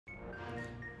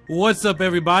What's up,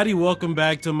 everybody? Welcome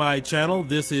back to my channel.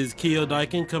 This is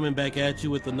Kiodiekin coming back at you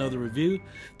with another review.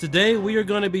 Today we are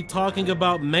going to be talking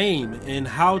about Mame and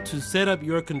how to set up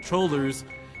your controllers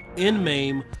in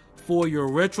Mame for your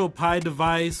Retropie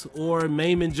device or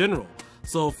Mame in general.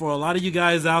 So for a lot of you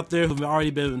guys out there who've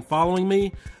already been following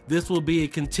me, this will be a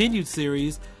continued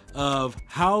series of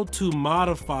how to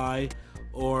modify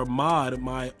or mod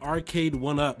my arcade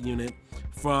 1-up unit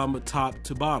from top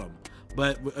to bottom.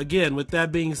 But again, with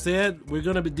that being said, we're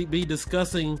going to be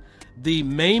discussing the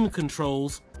Mame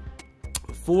controls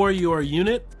for your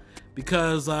unit,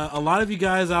 because a lot of you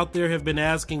guys out there have been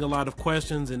asking a lot of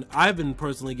questions, and I've been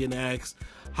personally getting asked,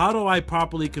 how do I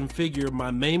properly configure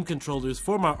my Mame controllers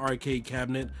for my arcade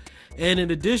cabinet? And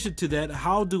in addition to that,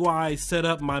 how do I set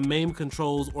up my Mame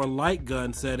controls or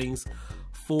Lightgun settings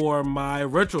for my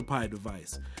Retropie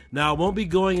device? Now, I won't be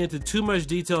going into too much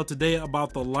detail today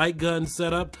about the Lightgun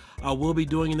setup. I will be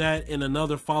doing that in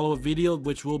another follow-up video,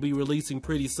 which we'll be releasing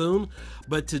pretty soon.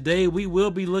 But today we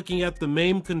will be looking at the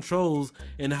Mame controls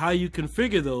and how you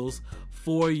configure those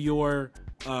for your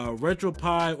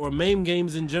Retropie or Mame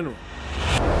games in general.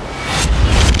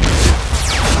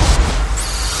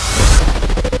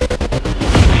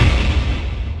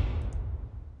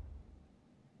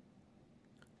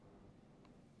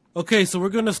 Okay, so we're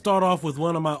going to start off with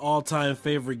one of my all-time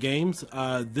favorite games.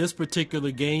 This particular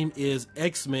game is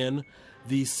X-Men,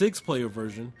 the 6-player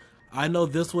version. I know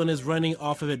this one is running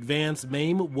off of Advanced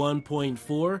Mame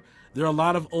 1.4. There are a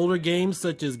lot of older games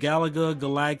such as Galaga,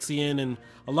 Galaxian, and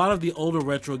a lot of the older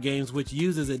retro games which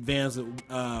uses Advanced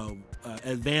Mame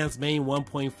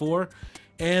 1.4.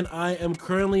 And I am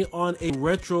currently on a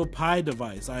Retropie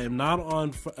device. I am not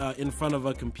on in front of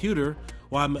a computer.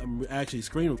 Well, I'm actually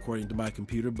screen recording to my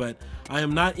computer, but I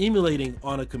am not emulating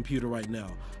on a computer right now.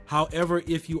 However,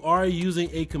 if you are using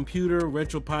a computer,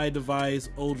 Retropie device,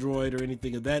 Odroid, or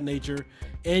anything of that nature,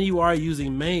 and you are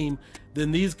using Mame,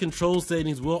 then these control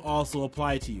settings will also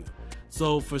apply to you.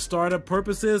 So for startup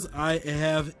purposes, I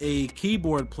have a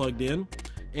keyboard plugged in,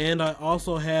 and I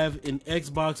also have an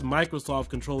Xbox Microsoft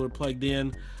controller plugged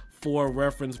in for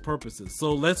reference purposes.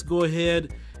 So let's go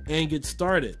ahead and get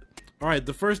started. All right,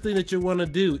 the first thing that you want to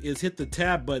do is hit the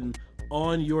tab button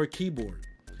on your keyboard.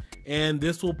 And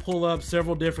this will pull up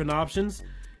several different options.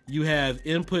 You have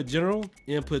input general,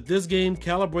 input this game,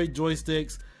 calibrate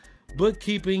joysticks,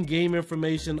 bookkeeping, game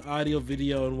information, audio,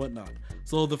 video, and whatnot.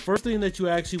 So the first thing that you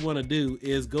actually want to do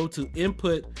is go to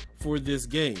input for this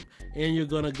game, and you're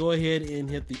going to go ahead and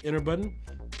hit the enter button.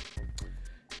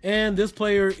 And this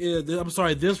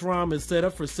this ROM is set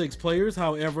up for 6 players.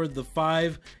 However, the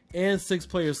 5 and 6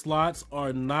 player slots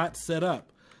are not set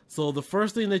up. So the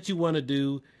first thing that you want to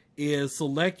do is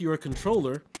select your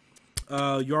controller.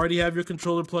 You already have your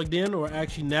controller plugged in, or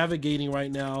actually navigating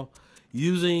right now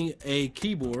using a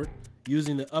keyboard,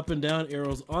 using the up and down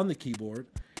arrows on the keyboard.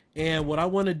 And what I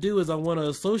want to do is I want to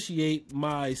associate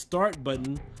my start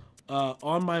button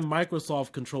on my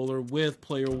Microsoft controller with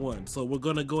player 1. So we're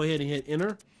going to go ahead and hit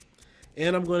enter,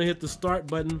 and I'm going to hit the start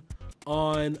button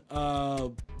on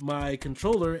my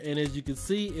controller, and as you can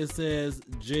see, it says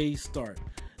J start.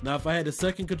 Now if I had the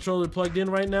second controller plugged in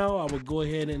right now, I would go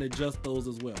ahead and adjust those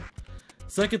as well.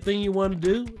 Second thing you want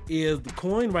to do is the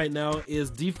coin right now is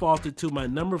defaulted to my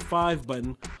number 5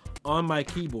 button on my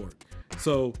keyboard.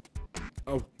 So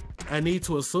I need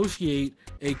to associate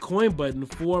a coin button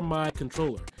for my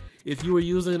controller. If you were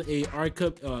using a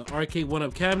arcade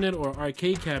 1-up cabinet or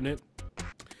arcade cabinet,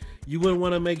 you would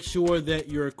want to make sure that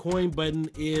your coin button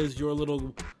is your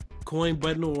little coin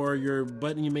button, or your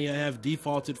button you may have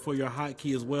defaulted for your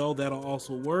hotkey as well. That'll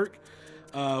also work.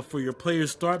 For your player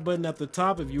start button at the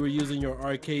top, if you were using your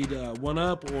arcade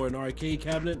 1-up or an arcade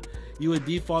cabinet, you would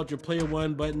default your player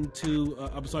 1 button to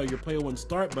your player 1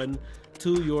 start button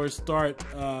to your start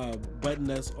button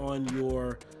that's on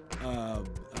your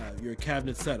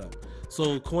cabinet setup.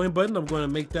 So coin button, I'm going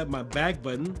to make that my back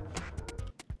button.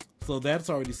 So that's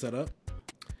already set up.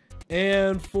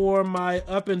 And for my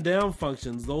up and down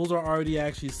functions, those are already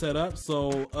actually set up.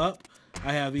 So up,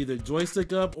 I have either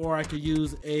joystick up, or I could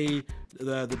use the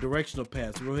directional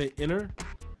pad. So we'll hit enter,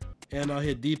 and I'll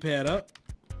hit D-pad up,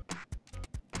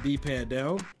 D-pad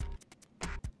down,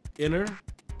 enter,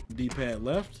 D-pad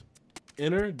left,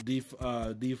 enter,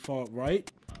 default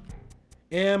right.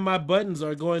 And my buttons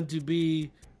are going to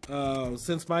be,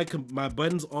 since my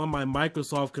buttons on my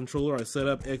Microsoft controller are set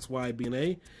up X, Y, B, and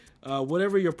A,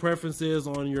 whatever your preference is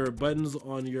on your buttons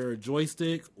on your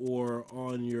joystick or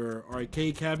on your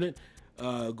arcade cabinet,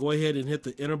 go ahead and hit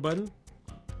the enter button.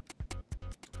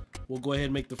 We'll go ahead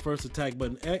and make the first attack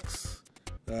button X.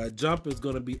 Jump is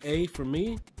going to be A for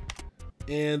me.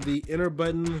 And the enter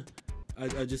button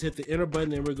I just hit the enter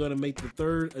button, and we're going to make the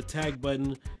third attack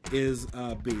button is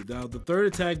B. Now the third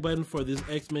attack button for this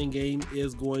X-Men game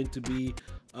is going to be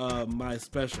my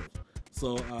special.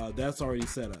 So that's already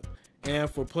set up. And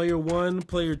for player 1,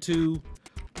 player 2,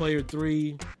 player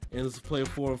 3, and this is player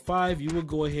 4 and 5, you will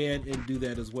go ahead and do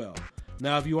that as well.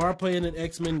 Now if you are playing an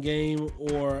X-Men game,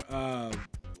 or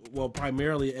well,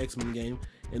 primarily an X-Men game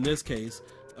in this case,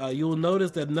 you will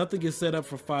notice that nothing is set up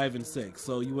for 5 and 6,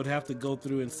 so you would have to go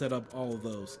through and set up all of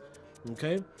those.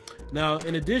 Okay, now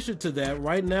in addition to that,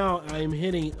 right now I am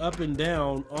hitting up and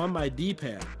down on my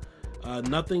D-pad.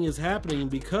 Nothing is happening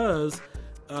because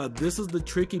this is the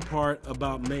tricky part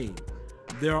about Mame.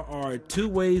 There are 2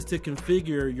 ways to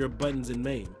configure your buttons in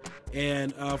Mame,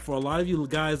 and for a lot of you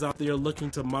guys out there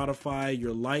looking to modify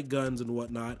your light guns and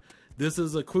whatnot, this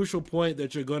is a crucial point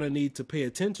that you're going to need to pay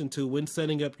attention to when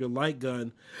setting up your light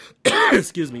gun,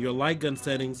 excuse me, your light gun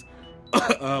settings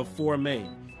for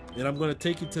Mame. And I'm going to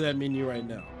take you to that menu right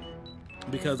now,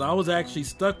 because I was actually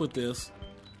stuck with this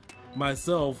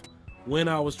myself when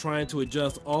I was trying to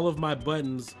adjust all of my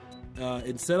buttons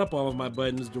and set up all of my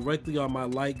buttons directly on my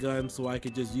light gun so I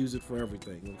could just use it for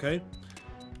everything. Okay.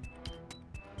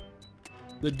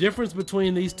 The difference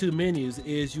between these 2 menus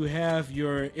is you have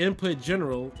your input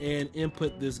general and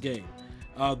input this game.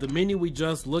 The menu we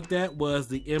just looked at was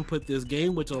the input this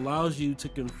game, which allows you to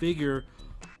configure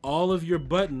all of your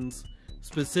buttons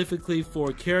specifically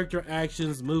for character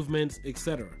actions, movements,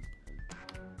 etc.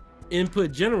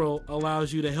 Input general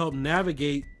allows you to help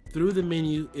navigate through the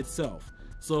menu itself.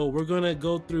 So we're going to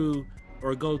go through,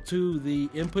 or go to the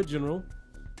input general,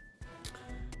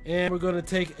 and we're going to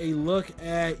take a look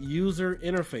at user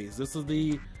interface. This is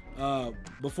the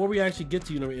before we actually get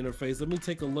to user interface, let me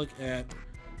take a look at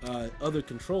other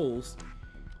controls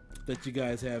that you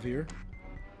guys have here,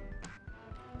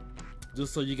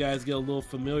 just so you guys get a little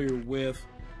familiar with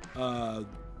the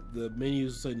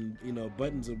menus and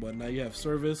buttons and whatnot. You have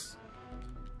service,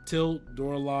 tilt,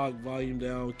 door lock, volume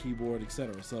down, keyboard,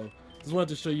 etc. So just wanted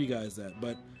to show you guys that.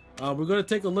 But we're going to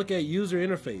take a look at user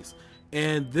interface.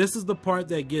 And this is the part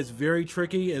that gets very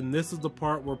tricky, and this is the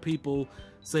part where people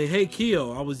say, hey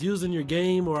Keo, I was using your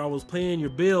game or I was playing your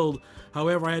build,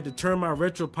 however I had to turn my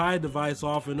Retropie device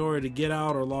off in order to get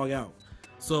out or log out.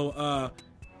 So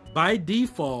by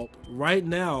default right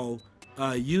now,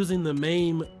 using the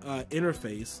Mame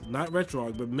interface, not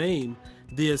RetroArch but Mame,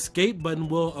 the escape button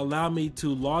will allow me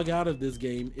to log out of this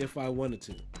game if I wanted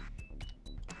to.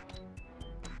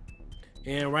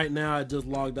 And right now I just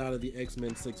logged out of the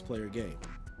X-Men 6-player game.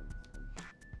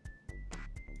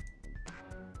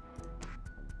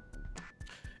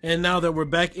 And now that we're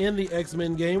back in the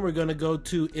X-Men game, we're going to go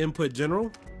to Input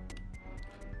General.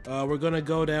 We're going to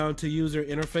go down to User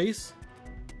Interface.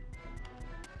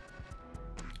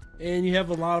 And you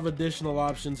have a lot of additional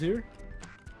options here.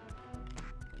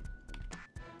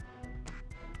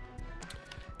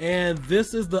 And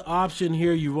this is the option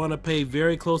here you want to pay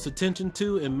very close attention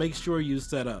to and make sure you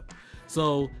set up.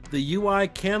 So the UI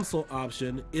cancel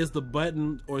option is the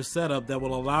button or setup that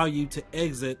will allow you to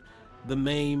exit the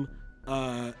Mame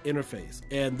interface.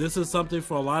 And this is something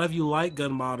for a lot of you light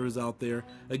gun modders out there.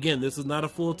 Again, this is not a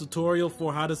full tutorial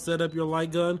for how to set up your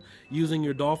light gun using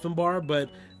your dolphin bar, but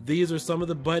these are some of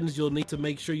the buttons you'll need to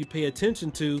make sure you pay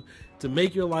attention to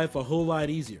make your life a whole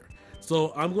lot easier.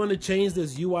 So I'm going to change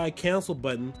this UI cancel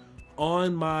button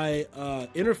on my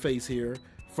interface here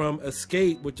from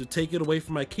escape, which will take it away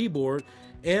from my keyboard,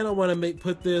 and I want to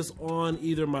put this on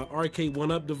either my arcade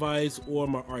 1-up device or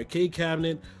my arcade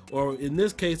cabinet, or in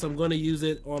this case I'm going to use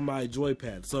it on my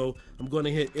joypad. So I'm going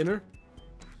to hit enter,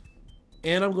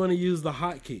 and I'm going to use the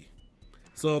hotkey.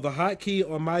 So the hotkey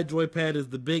on my joypad is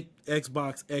the big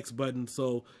Xbox X button,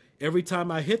 so every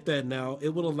time I hit that now, it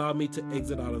will allow me to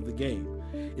exit out of the game.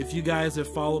 If you guys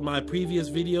have followed my previous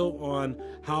video on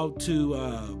how to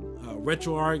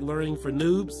RetroArch learning for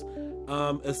noobs,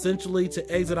 essentially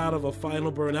to exit out of a Final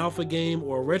Burn Alpha game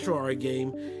or a RetroArch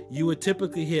game, you would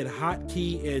typically hit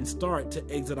hotkey and start to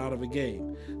exit out of a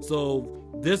game. So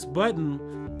this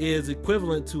button is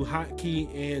equivalent to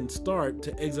hotkey and start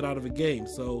to exit out of a game.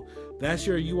 So that's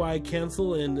your UI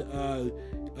cancel and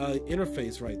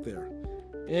interface right there.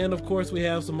 And of course we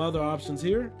have some other options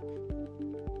here,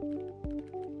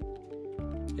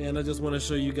 and I just want to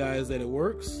show you guys that it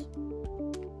works.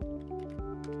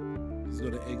 Just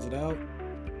going to exit out,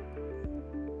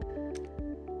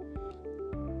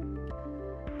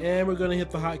 and we're going to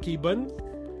hit the hotkey button,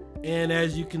 and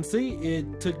as you can see,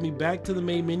 it took me back to the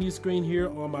main menu screen here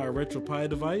on my Retropie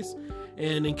device.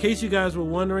 And in case you guys were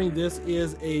wondering, this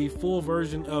is a full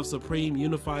version of Supreme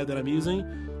Unify that I'm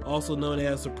using, also known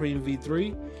as Supreme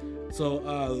V3.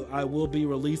 So I will be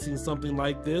releasing something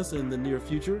like this in the near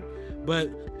future.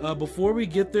 But before we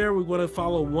get there, we want to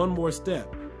follow one more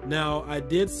step. Now, I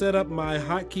did set up my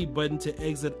hotkey button to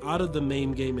exit out of the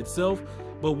Mame game itself,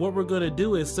 but what we're going to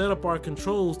do is set up our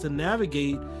controls to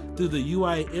navigate through the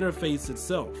UI interface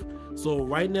itself. So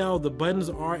right now the buttons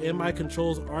are and my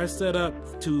controls are set up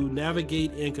to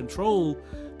navigate and control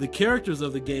the characters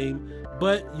of the game,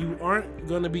 but you aren't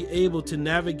going to be able to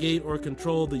navigate or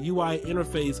control the UI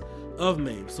interface of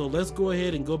Mame. So let's go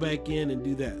ahead and go back in and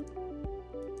do that.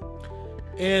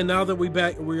 And now that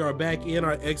we are back in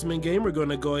our X-Men game, we're going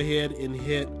to go ahead and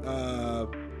hit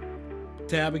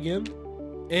tab again.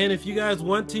 And if you guys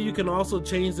want to, you can also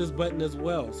change this button as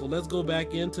well. So let's go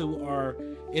back into our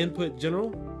input general,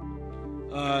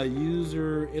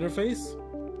 user interface.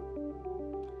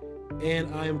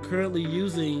 And I am currently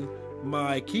using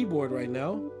my keyboard right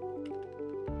now.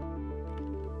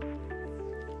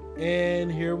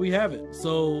 And here we have it.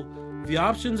 So the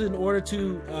options in order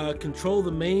to control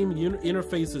the Mame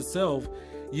interface itself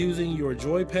using your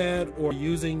joypad or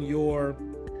using your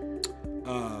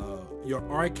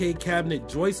arcade cabinet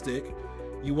joystick,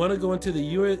 you want to go into the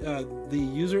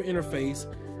user interface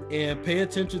and pay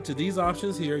attention to these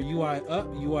options here: UI up,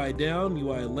 UI down,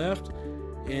 UI left,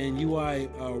 and UI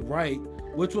right,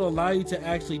 which will allow you to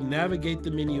actually navigate the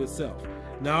menu itself.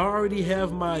 Now I already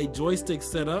have my joystick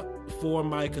set up for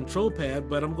my control pad,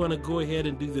 but I'm going to go ahead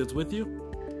and do this with you.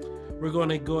 We're going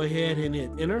to go ahead and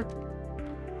hit enter,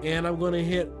 and I'm going to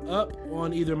hit up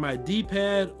on either my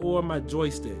D-pad or my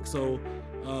joystick. So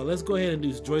let's go ahead and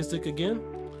do joystick again.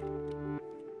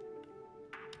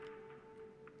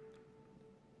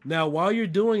 Now while you're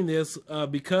doing this,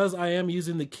 because I am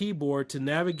using the keyboard to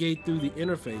navigate through the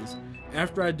interface,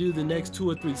 after I do the next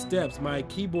 2 or 3 steps, my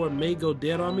keyboard may go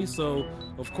dead on me. So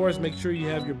of course make sure you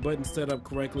have your buttons set up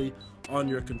correctly on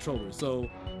your controller. So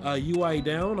UI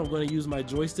down, I'm going to use my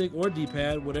joystick or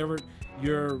D-pad, whatever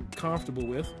you're comfortable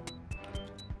with.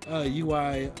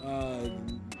 UI,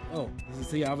 oh,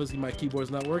 see, obviously my keyboard's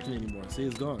not working anymore. See,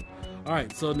 it's gone.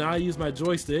 Alright, so now I use my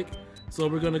joystick. So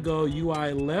we're going to go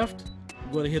UI left.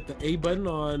 I'm going to hit the A button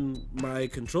on my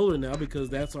controller now because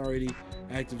that's already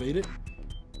activated.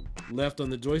 Left on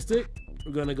the joystick.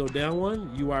 We're going to go down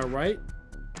one, UI right.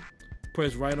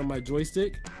 Press right on my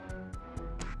joystick.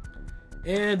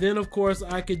 And then of course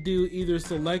I could do either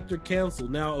select or cancel.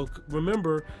 Now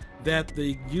remember that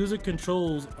the user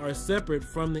controls are separate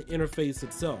from the interface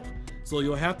itself. So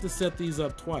you'll have to set these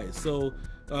up twice. So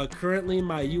currently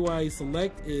my UI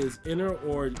select is enter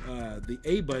or the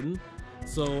A button.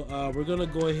 So we're gonna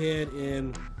go ahead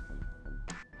and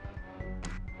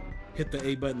hit the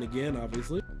A button again,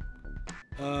 obviously.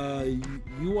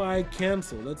 UI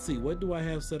cancel. Let's see, what do I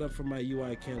have set up for my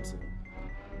UI cancel?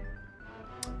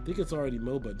 I think it's already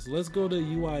Mo button. So let's go to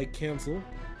UI cancel,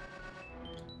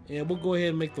 and we'll go ahead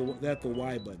and make that the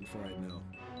Y button for right now.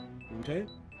 Okay.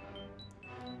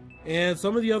 And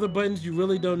some of the other buttons you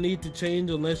really don't need to change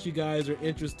unless you guys are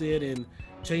interested in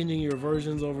changing your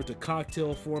versions over to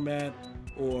cocktail format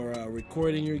or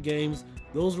recording your games.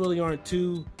 Those really aren't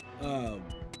too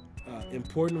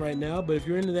important right now, but if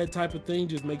you're into that type of thing,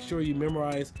 just make sure you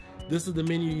memorize this is the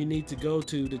menu you need to go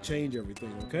to change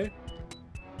everything. Okay.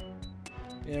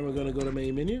 And we're going to go to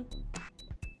main menu,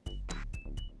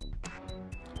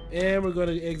 and we're going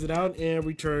to exit out and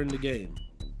return the game.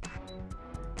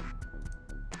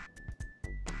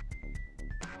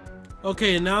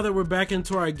 Okay, and now that we're back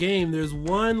into our game, there's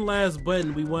one last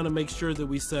button we want to make sure that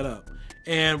we set up,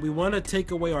 and we want to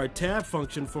take away our tab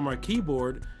function from our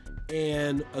keyboard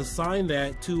and assign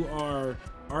that to our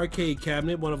arcade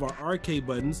cabinet, one of our arcade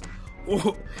buttons,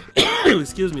 or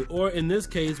excuse me, or in this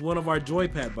case one of our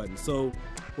joypad buttons. So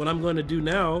what I'm going to do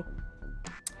now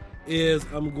is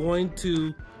I'm going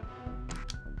to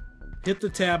hit the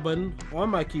tab button on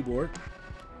my keyboard,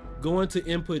 go into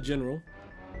input general,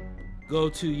 go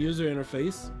to user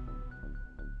interface,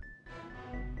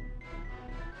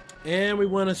 and we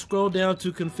want to scroll down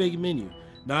to config menu.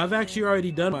 Now I've actually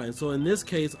already done mine, so in this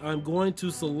case I'm going to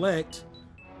select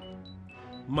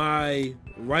my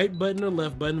right button or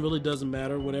left button, really doesn't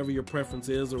matter, whatever your preference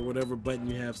is or whatever button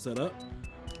you have set up.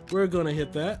 We're going to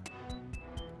hit that.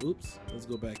 Oops, let's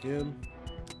go back in.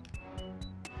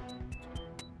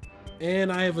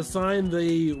 And I have assigned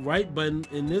the right button,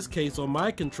 in this case on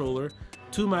my controller,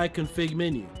 to my config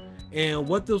menu. And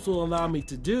what this will allow me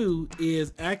to do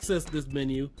is access this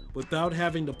menu without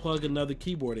having to plug another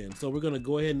keyboard in. So we're going to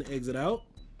go ahead and exit out.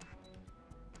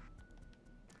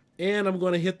 And I'm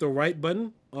going to hit the right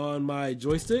button on my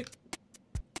joystick.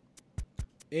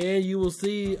 And you will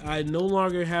see I no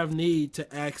longer have need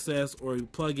to access or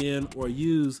plug in or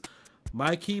use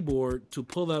my keyboard to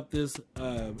pull up this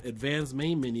advanced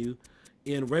Mame menu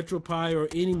in Retropie or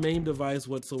any Mame device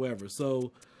whatsoever.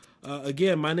 So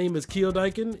again, my name is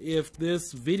Kiodiekin. If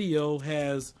this video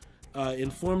has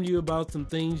informed you about some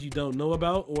things you don't know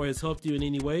about or has helped you in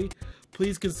any way,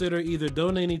 please consider either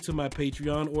donating to my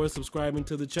Patreon or subscribing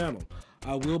to the channel.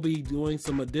 I will be doing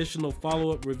some additional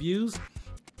follow-up reviews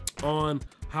on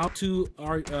how to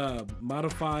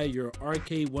modify your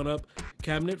arcade 1-up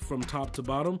cabinet from top to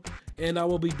bottom, and I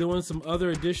will be doing some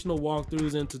other additional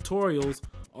walkthroughs and tutorials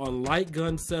on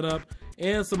Lightgun setup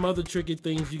and some other tricky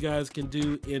things you guys can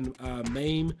do in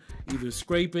Mame, either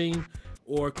scraping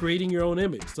or creating your own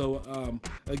image. So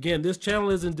again, this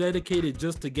channel isn't dedicated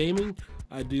just to gaming.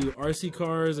 I do RC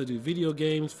cars, I do video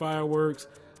games, fireworks,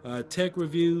 tech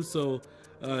reviews. So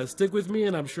stick with me,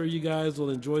 and I'm sure you guys will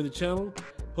enjoy the channel.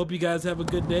 Hope you guys have a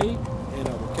good day, and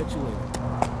I will catch you later.